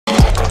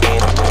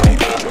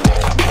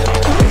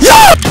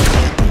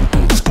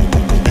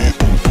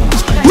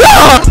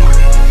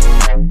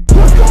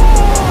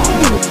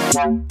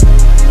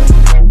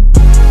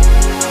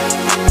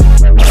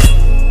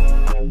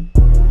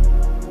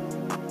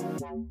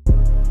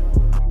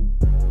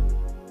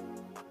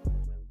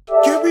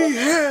we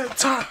here.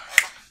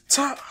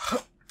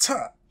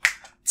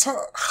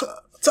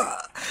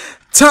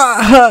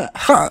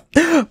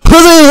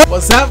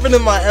 What's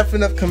happening, my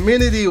FNF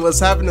community? What's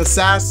happening,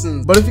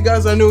 assassins? But if you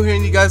guys are new here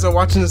and you guys are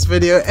watching this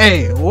video,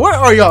 hey, what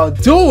are y'all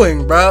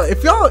doing, bro?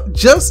 If y'all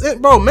just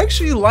bro, make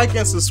sure you like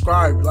and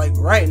subscribe, like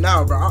right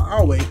now, bro.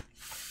 I'll wait.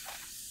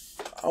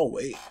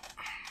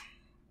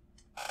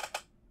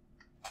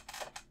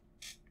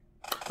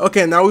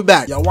 Okay, now we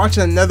back. Y'all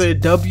watching another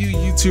W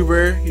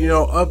YouTuber, you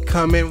know,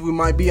 upcoming. We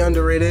might be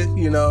underrated,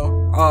 you know,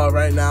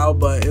 right now,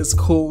 but it's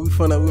cool.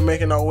 We're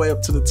making our way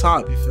up to the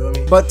top, you feel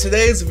me? But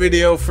today's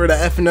video for the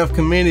FNF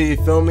community, you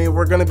feel me?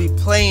 We're gonna be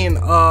playing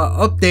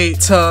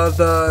update to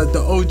the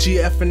OG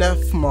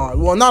FNF mod.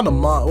 Well, not a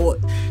mod. Well,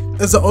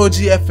 it's the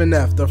OG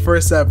FNF, the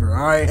first ever,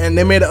 alright? And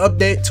they made an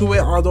update to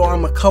it, although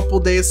I'm a couple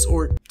days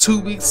or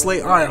 2 weeks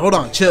late. Alright, hold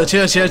on. Chill.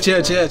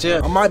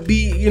 I might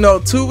be, you know,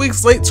 2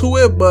 weeks late to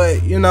it,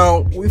 but, you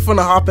know, we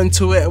finna hop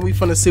into it and we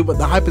finna see what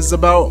the hype is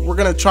about. We're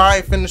gonna try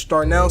and finish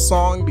Darnell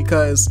song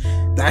because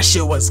that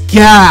shit was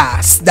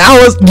gas.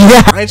 That was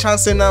gas. I ain't trying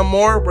to say nothing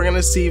more. We're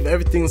gonna see if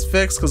everything's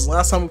fixed because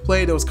last time we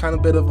played, it was kind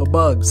of a bit of a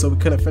bug, so we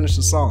couldn't finish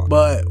the song.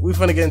 But we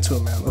finna get into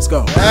it, man. Let's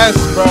go. Yes,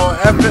 bro.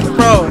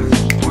 Bro.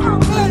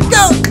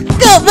 Go.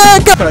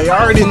 You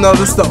already know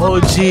this is the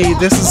OG.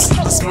 This is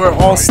where it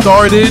all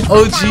started.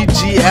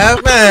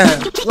 OGGF,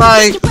 man.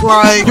 Like,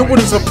 yo, what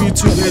is up,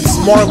 YouTube? It's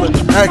Marlon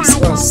X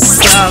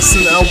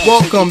Assassin, and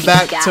welcome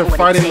back to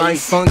Friday Night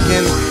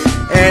Funkin'.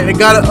 And it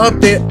got an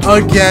update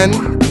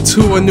again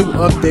to a new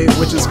update,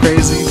 which is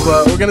crazy.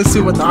 But we're gonna see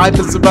what the hype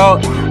is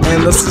about,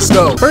 and let's just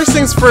go. First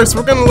things first,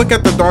 we're gonna look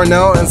at the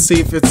Darnell and see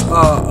if it's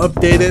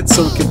updated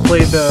so we can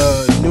play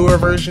the newer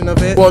version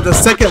of it. Well, the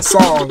second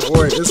song,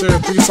 or is there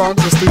 3 songs?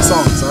 There's 3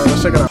 songs. Alright,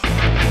 let's check it out.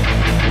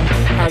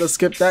 How to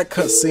skip that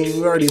cutscene?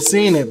 We already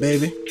seen it,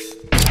 baby.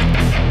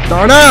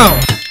 Darnell!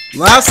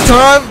 Last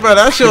time, bro,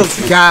 that shit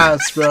was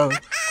gas, bro.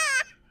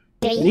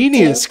 Nene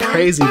is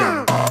crazy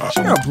now.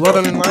 She got blood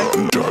on her light.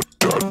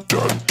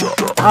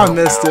 I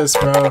missed this,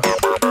 bro.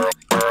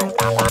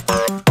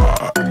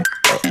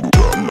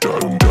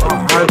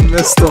 I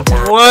missed the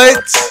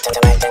what?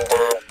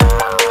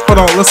 Hold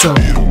on, listen.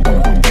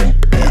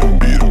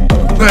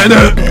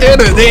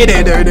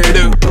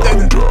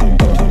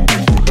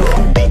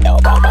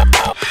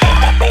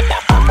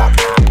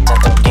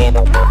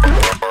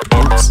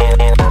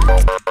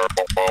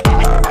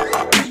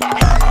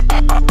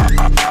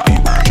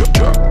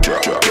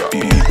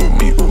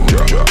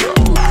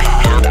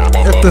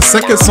 If the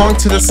second song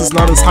to this is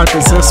not as hype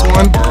as this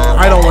one,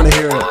 I don't want to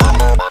hear it.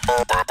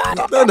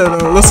 No,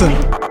 listen.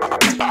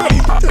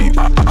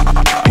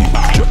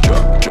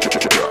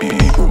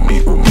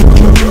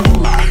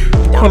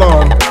 Hold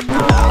on.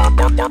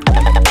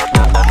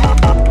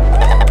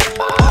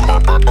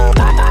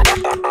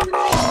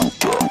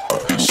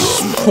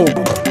 Oh,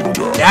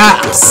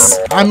 gas.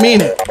 I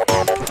mean it.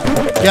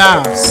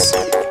 Gas.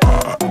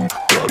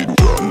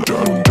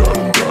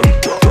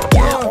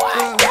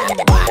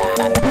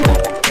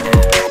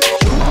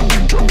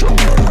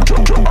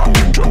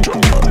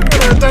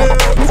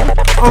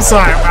 I'm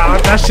sorry, bro.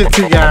 That shit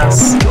too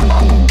gas.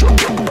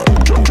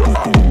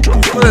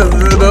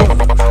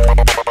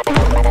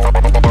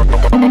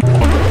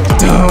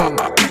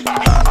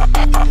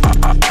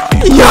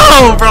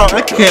 Yo, bro,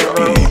 I can't,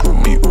 bro.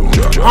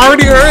 I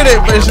already heard it,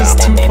 but it's just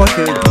too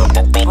fucking.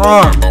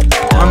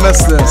 I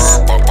missed this.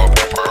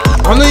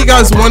 I know you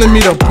guys wanted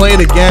me to play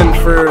it again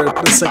for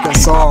the second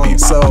song,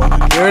 so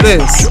here it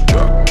is.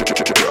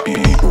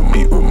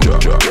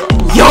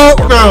 Yo,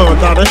 bro,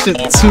 nah, that shit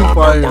too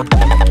fire.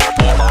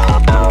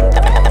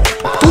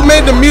 Who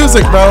made the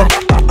music, bro?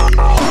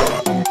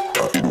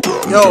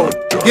 Yo,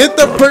 get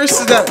the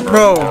person that,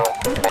 bro.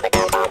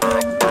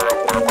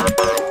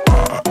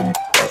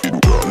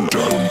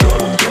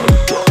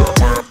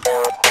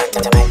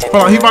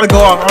 Hold on, he about to go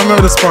off. I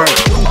remember this part.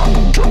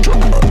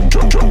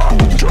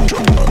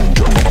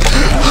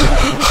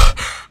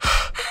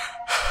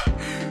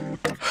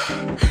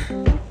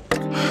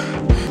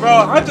 Bro,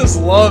 I just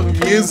love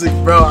music,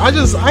 bro. I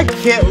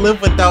can't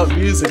live without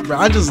music, bro.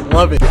 I just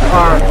love it.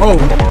 Alright, oh,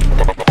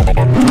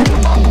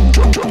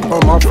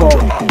 my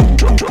fault.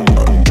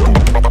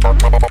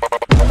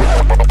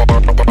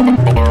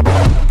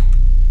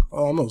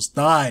 Oh, almost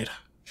died.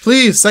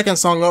 Please, second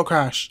song, don't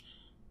crash.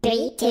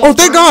 Oh,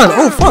 they're gone.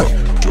 Oh, fuck.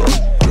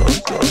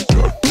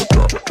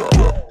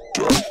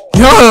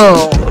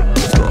 Yo,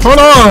 hold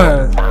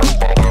on.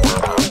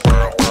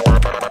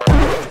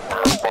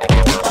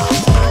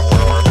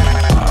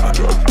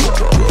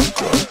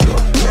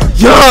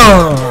 Yo,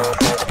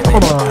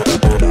 hold on.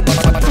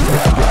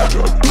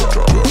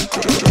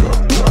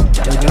 I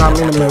did not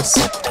mean to miss.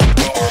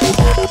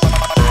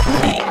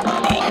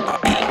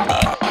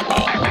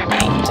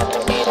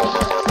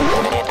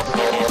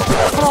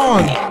 Come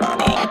on.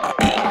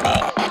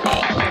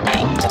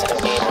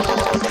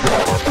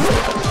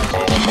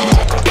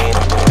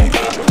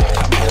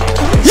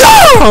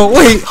 Yo,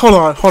 wait, hold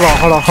on.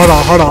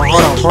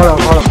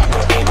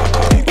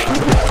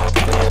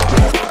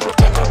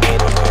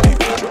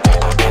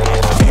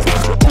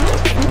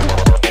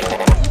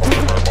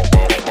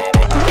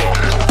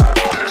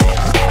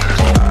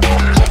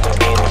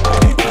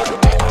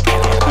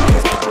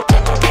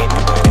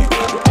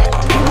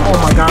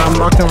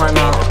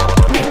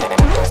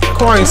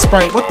 Pouring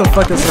Sprite. What the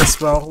fuck is this,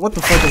 bro? What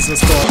the fuck is this,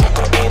 bro?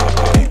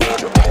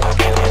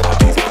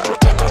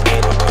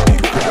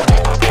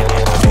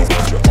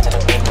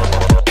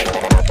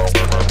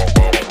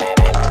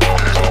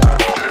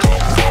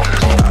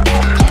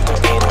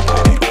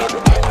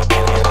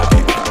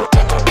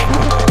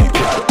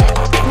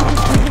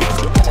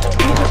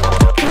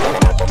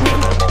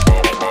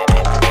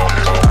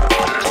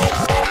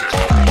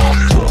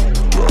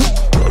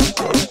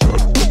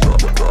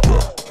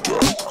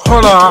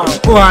 Hold on,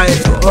 hold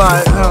on.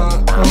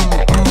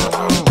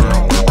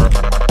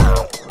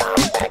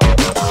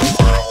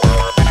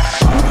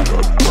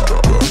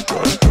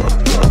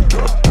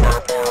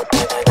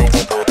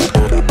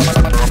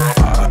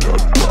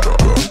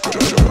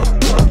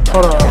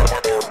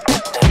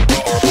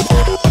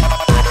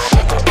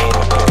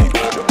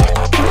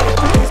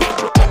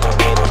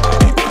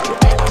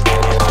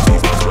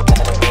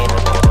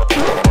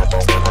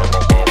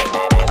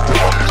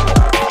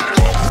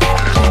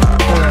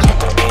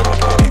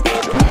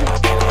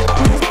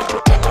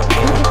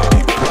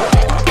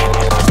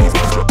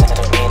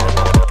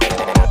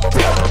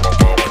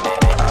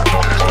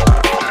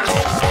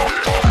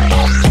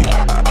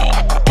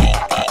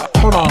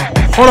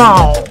 Hold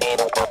on.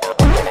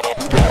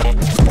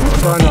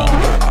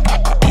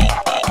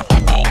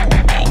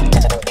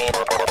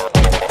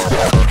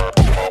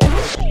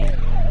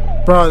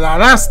 Bro, now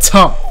that's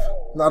tough.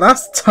 Now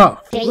that's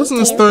tough. Listen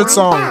to this third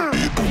song.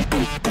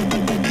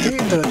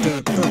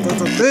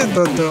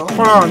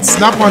 Hold on,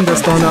 snap on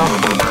this though now.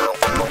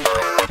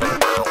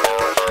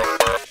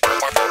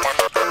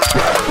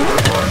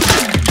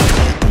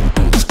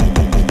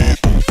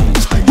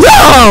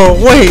 Yo!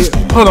 Wait,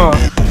 hold on.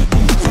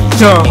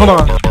 Yo, hold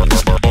on.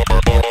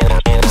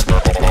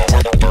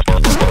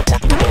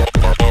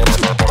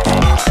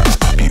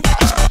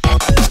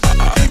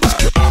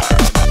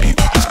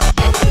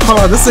 Hold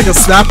on, this nigga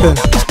snapping.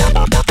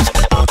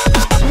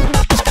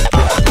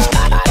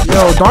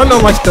 Yo, Darno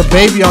like the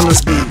baby on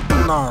this beat.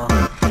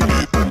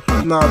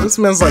 Nah, this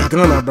man's like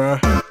Gunna, bruh.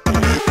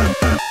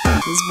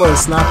 This boy is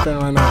snapping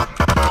right now.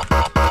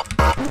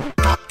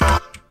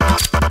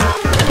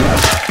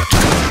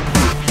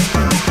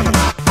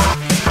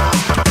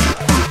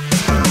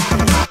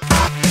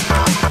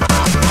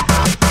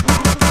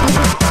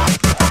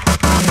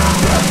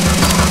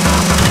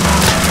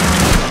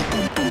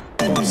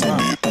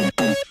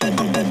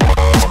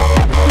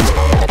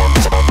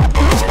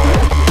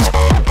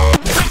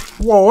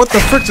 Whoa, what the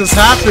frick just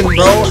happened,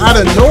 bro? Out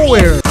of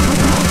nowhere.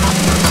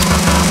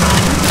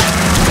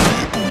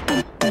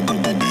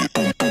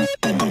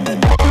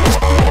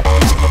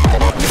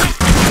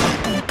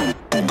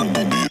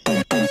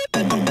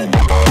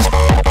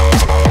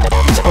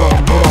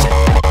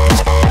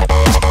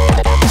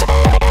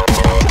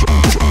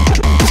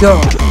 Go.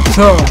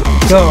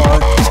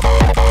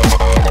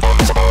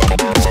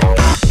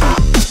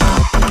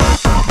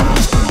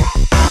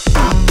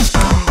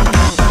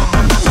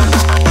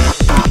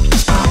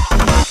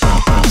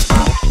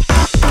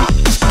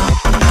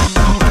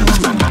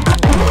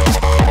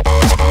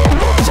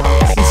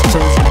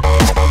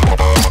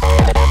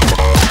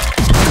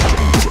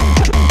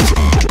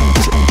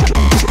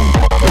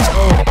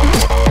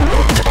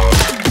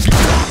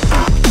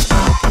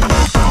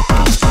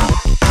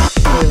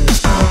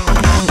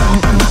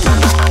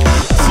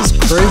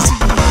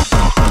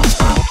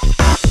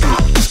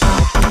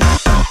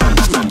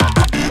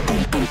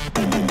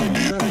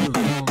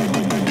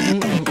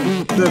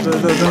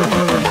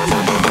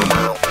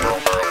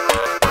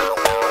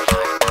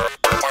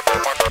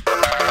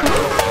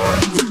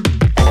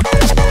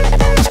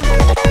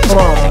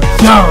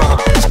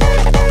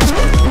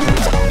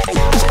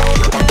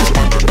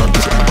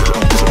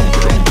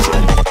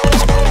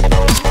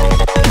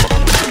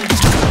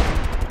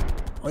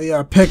 Oh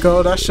yeah,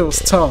 Pico, that shit was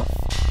tough.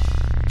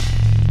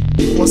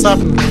 What's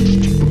happening?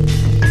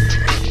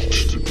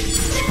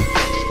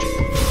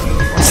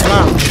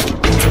 Slap.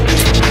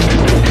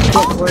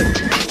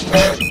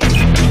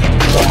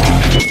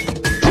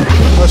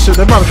 Oh shit,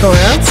 they about to throw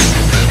hands?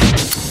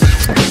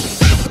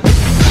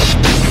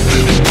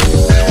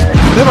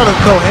 They about to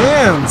throw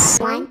hands.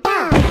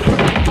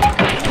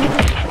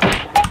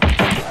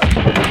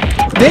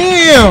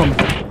 Damn!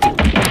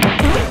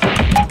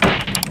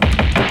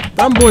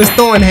 That boy's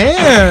throwing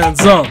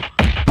hands up.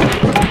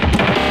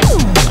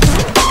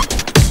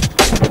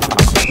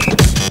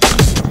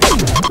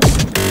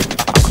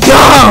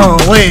 Yo,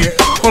 wait,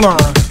 hold on.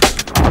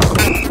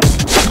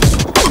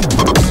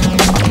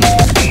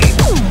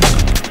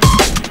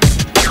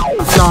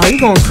 Nah, he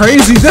going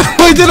crazy. That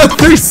boy did a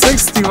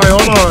 360. Wait,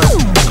 hold on.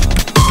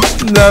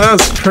 Nah,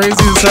 that's crazy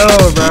as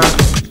hell, man.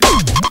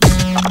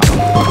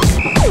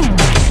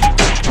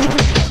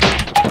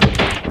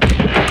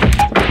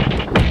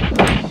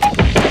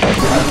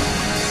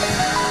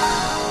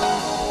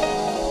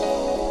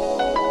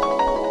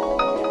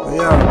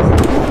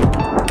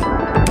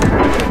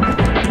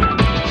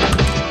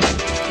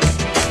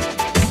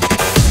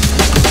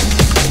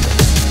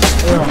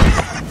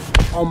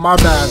 Oh my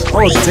bad.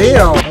 Oh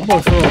damn. That boy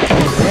throwing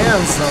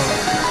hands up.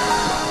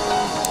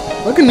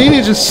 Look at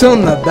Nene just chilling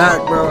in the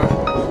back, bro.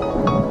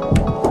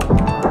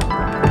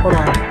 Hold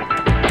on.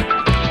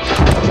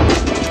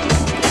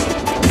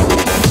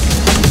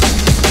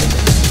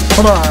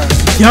 Hold on.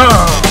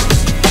 Yeah.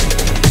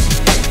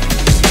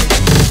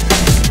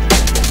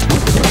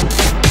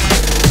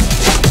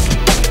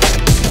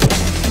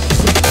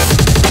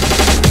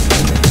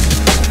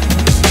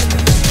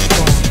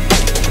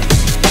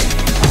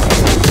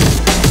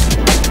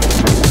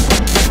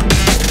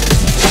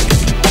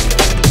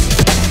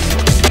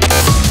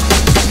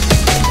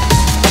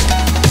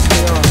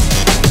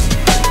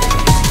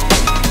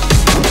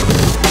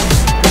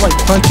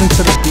 Punch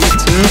into the beat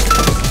too.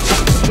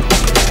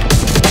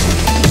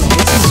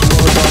 This is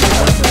more about the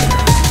right here.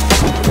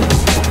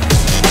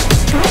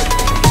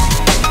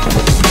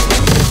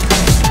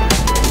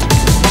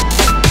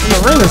 The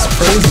ring is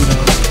crazy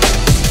though.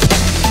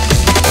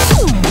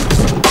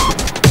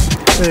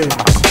 Hey.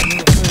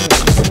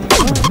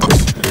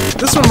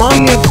 This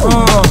reminds me of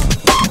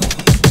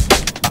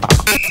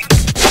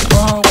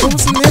what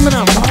was the name of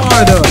that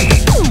mod?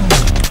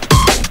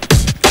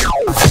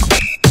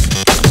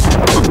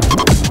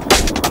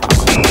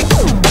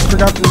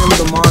 Forgot the name of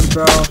the mod,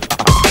 bro.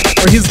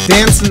 Or he's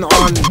dancing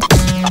on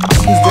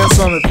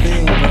a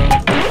thing,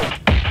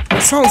 bro.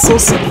 It sounds so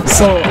similar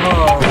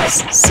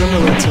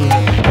to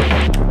it.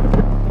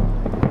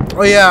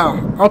 Oh yeah,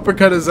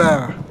 uppercut his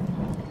ass.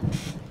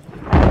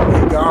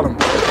 You got him.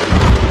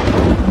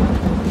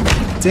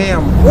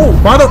 Damn. Oh,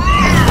 bottom.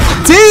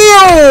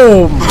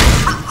 Damn.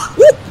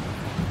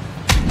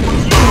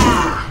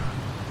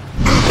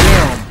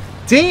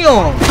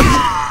 Damn.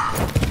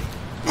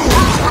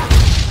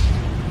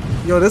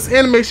 Yo, this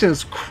animation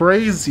is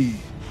crazy.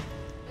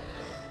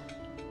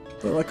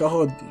 They're like a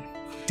whole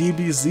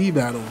DBZ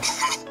battle.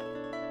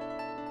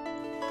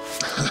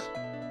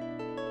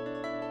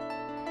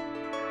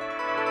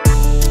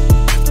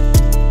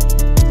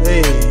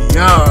 Hey,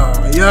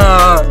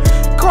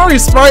 yeah. Corey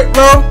Sprite,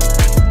 bro.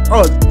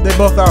 Oh, they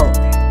both out.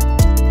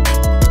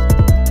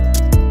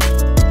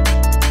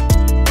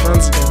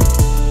 Funkin.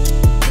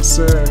 Yes,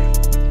 sir.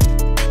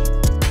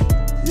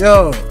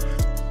 Yo.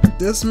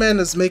 This man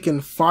is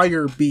making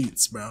fire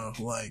beats, bro.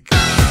 Like,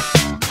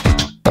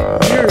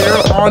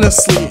 you're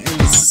honestly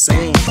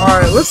insane.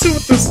 Alright, let's see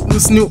what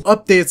this new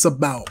update's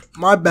about.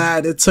 My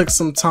bad, it took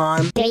some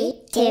time. 3,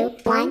 2,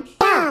 1,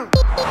 go!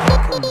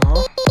 Come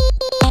on.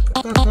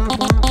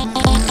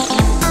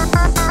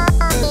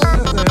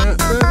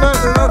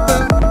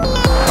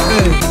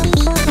 Hey.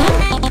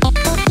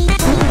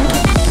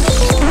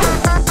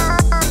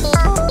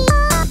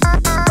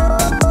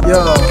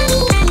 Yo.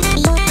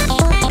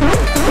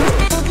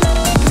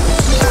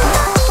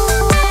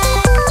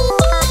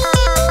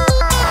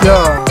 Yo,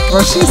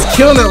 bro, she's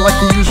killing it like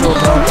the usual,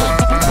 bro.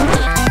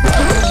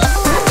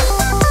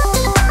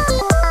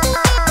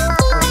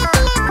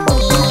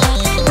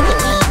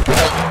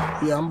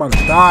 Yeah, I'm about to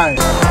die.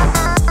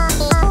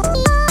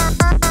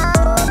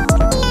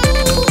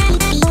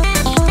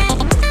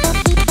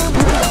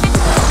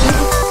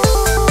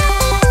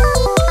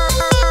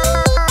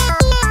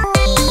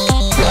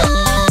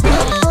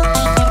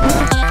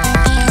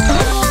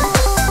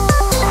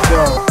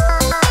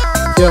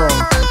 Yo.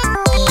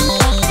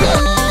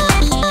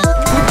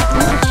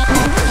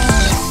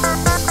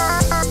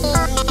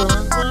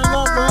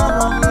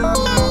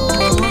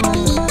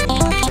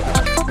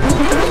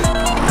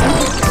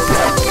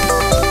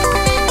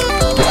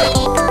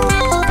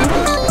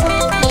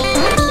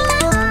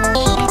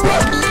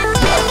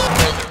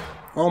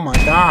 Oh my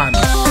god. Oh,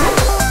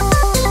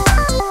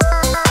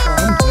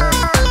 I'm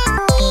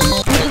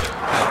dead.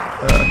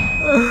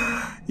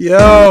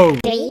 Yo.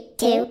 3,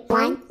 2,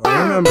 1, I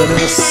remember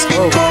this.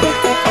 Oh.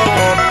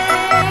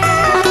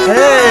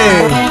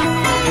 Hey.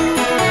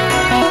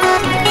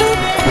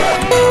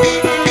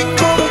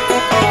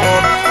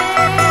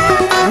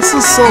 This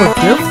is so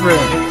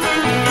different.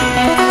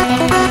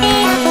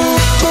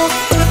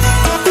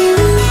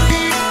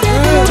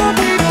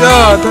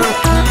 Yeah,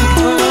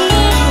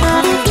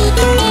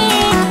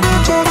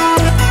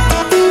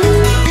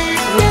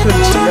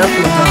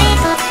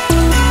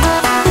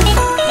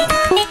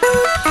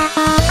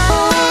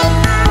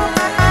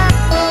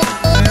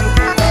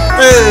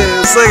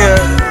 hey, sing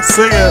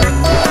it.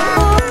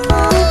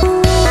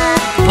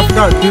 I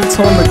forgot dude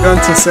throwing the gun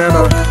to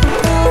Santa.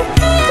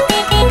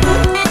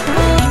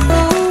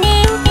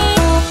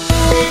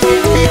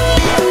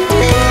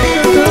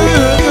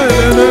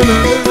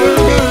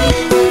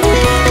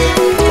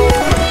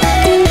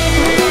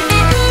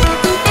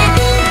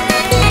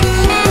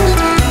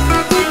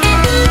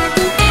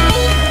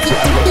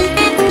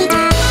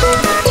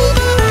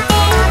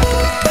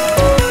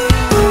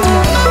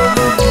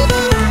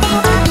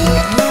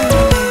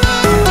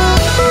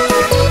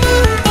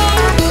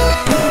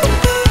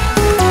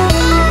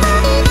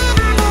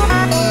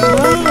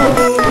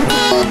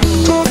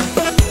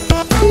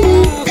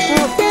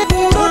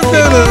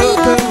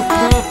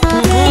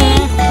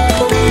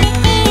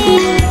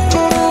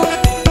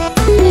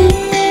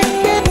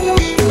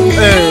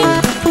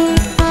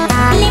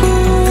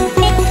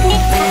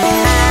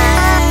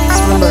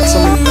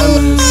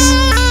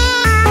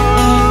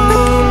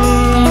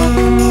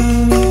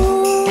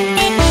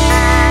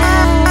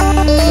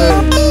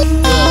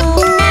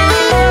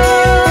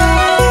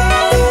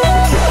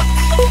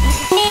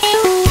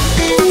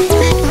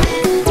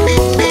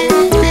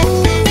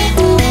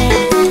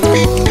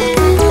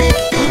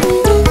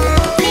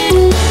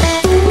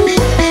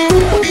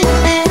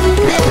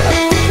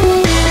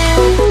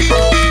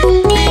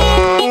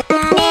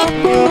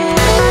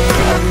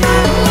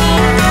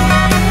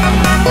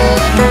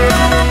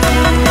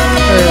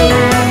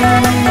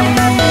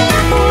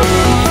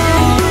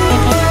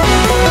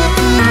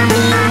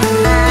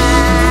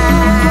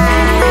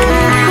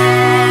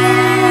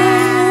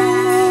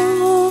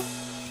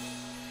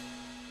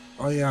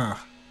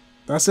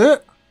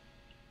 That's it?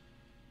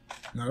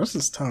 No, this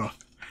is tough.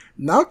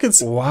 Now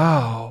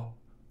Wow.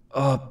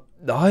 I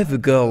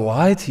even gonna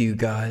lie to you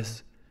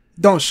guys.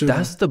 don't shoot him.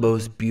 That's the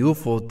most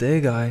beautiful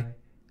thing I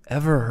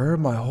ever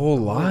heard my whole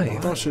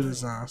life. Don't shoot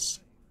his ass.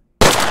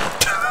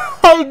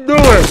 I knew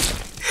it.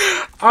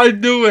 I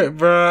knew it,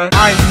 bruh.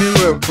 I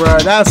knew it,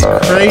 bruh. That's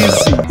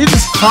crazy. He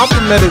just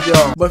complimented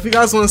y'all. But if you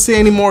guys want to see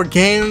any more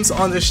games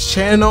on this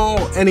channel,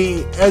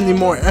 any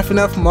more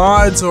FNF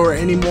mods or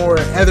any more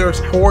other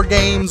horror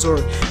games or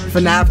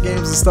FNAF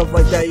games and stuff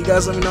like that, you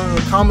guys let me know in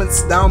the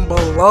comments down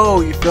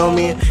below, you feel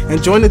me?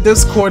 And join the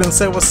Discord and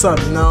say what's up,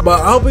 you know? But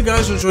I hope you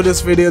guys enjoyed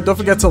this video. Don't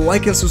forget to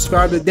like and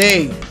subscribe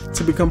today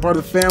to become part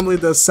of the family,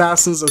 the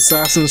Assassins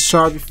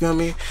Tribe, you feel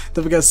me?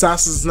 Don't forget,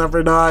 Assassins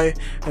never die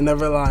and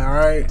never lie,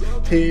 alright?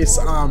 Peace,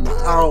 I'm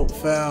out,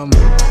 fam.